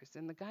dollars.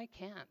 And the guy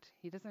can't.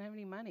 He doesn't have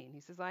any money. And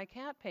he says, I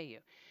can't pay you.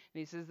 And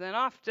he says, then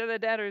off to the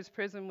debtor's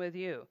prison with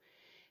you.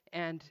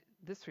 And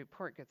this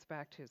report gets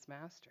back to his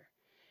master.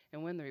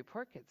 And when the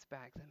report gets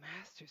back, the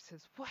master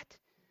says, what?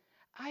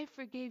 I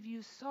forgave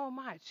you so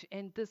much.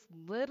 And this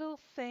little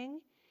thing,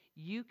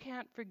 you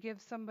can't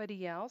forgive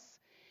somebody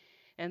else?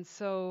 And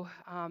so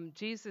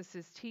Jesus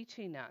is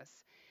teaching us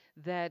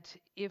that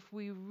if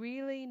we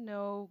really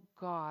know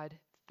God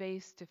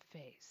face to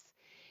face,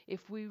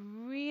 if we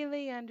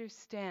really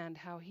understand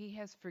how He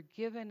has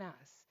forgiven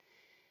us,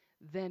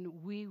 then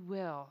we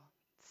will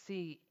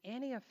see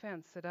any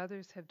offense that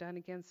others have done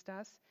against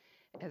us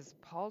as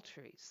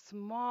paltry,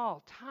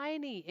 small,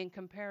 tiny in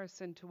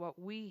comparison to what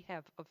we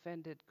have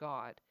offended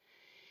God.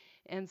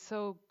 And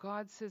so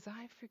God says,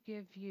 I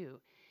forgive you.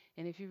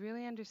 And if you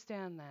really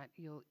understand that,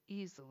 you'll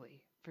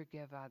easily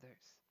forgive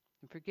others.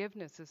 And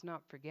forgiveness is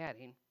not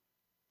forgetting.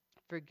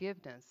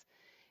 Forgiveness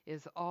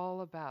is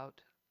all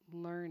about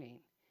learning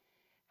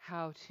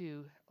how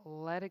to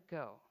let it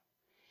go.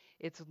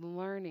 It's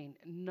learning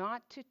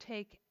not to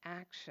take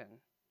action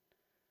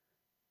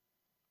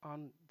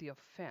on the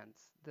offense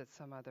that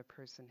some other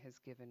person has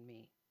given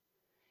me.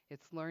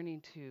 It's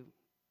learning to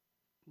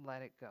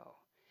let it go.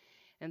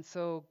 And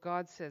so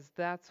God says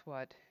that's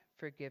what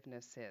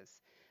forgiveness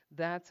is.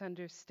 That's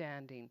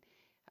understanding.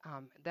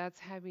 That's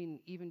having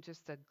even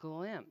just a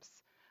glimpse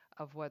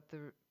of what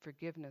the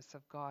forgiveness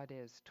of God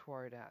is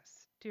toward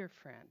us. Dear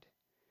friend,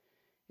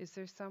 is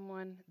there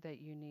someone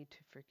that you need to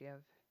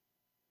forgive?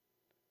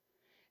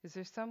 Is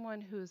there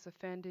someone who has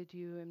offended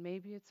you, and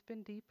maybe it's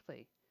been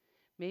deeply?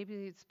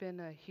 Maybe it's been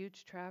a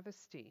huge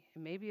travesty.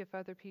 And maybe if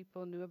other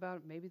people knew about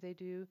it, maybe they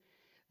do,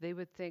 they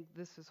would think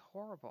this is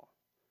horrible.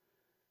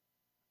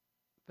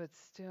 But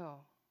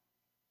still,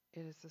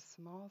 it is a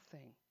small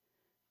thing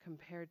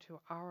compared to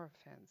our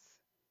offense,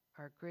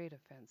 our great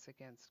offense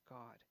against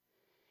God.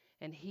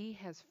 And He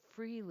has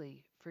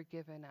freely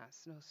forgiven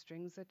us, no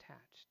strings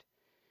attached.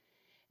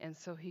 And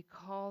so He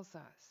calls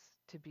us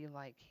to be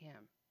like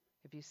Him.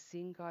 If you've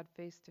seen God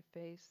face to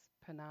face,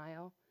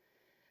 Peniel,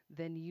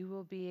 then you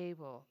will be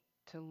able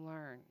to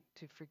learn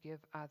to forgive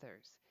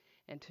others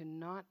and to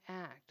not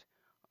act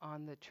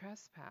on the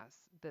trespass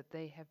that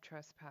they have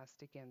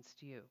trespassed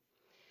against you.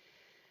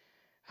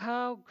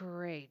 How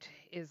great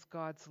is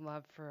God's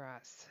love for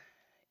us?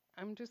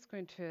 I'm just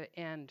going to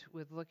end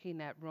with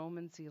looking at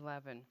Romans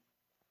 11,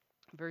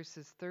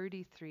 verses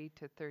 33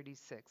 to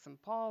 36.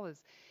 And Paul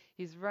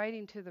he's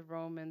writing to the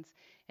Romans,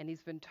 and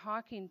he's been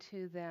talking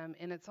to them,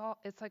 and it's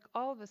like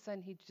all of a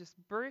sudden he just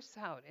bursts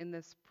out in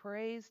this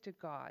praise to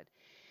God.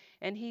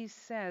 And he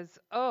says,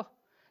 oh,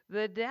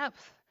 the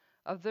depth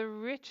of the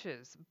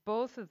riches,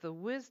 both of the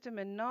wisdom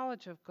and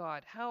knowledge of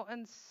God. How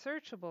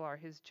unsearchable are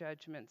His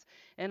judgments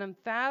and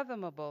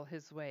unfathomable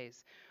His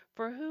ways.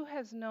 For who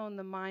has known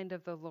the mind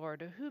of the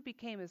Lord, or who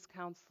became His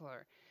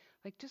counselor?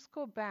 Like, just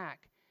go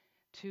back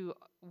to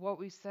what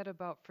we said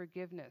about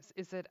forgiveness.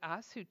 Is it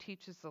us who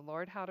teaches the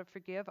Lord how to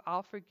forgive?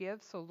 I'll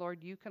forgive, so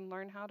Lord, you can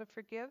learn how to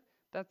forgive?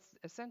 That's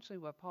essentially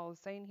what Paul is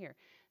saying here.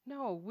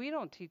 No, we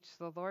don't teach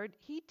the Lord.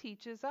 He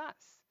teaches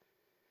us.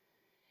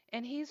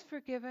 And He's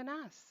forgiven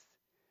us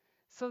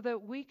so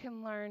that we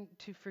can learn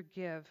to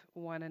forgive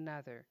one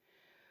another.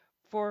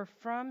 For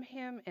from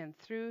Him and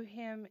through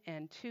Him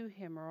and to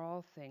Him are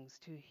all things.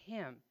 To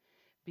Him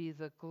be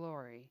the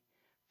glory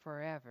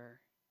forever.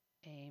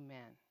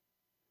 Amen.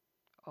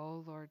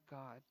 O Lord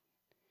God,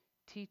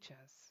 teach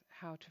us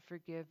how to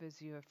forgive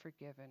as you have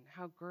forgiven.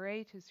 How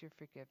great is your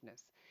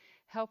forgiveness.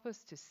 Help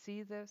us to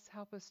see this.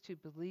 Help us to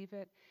believe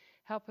it.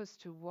 Help us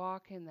to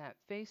walk in that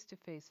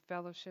face-to-face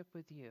fellowship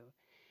with you.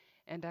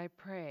 And I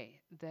pray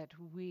that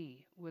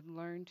we would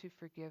learn to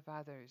forgive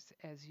others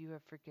as you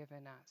have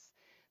forgiven us,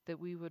 that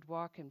we would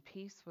walk in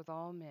peace with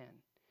all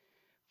men.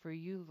 For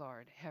you,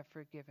 Lord, have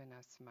forgiven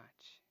us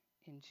much.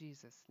 In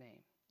Jesus' name,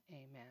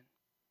 amen.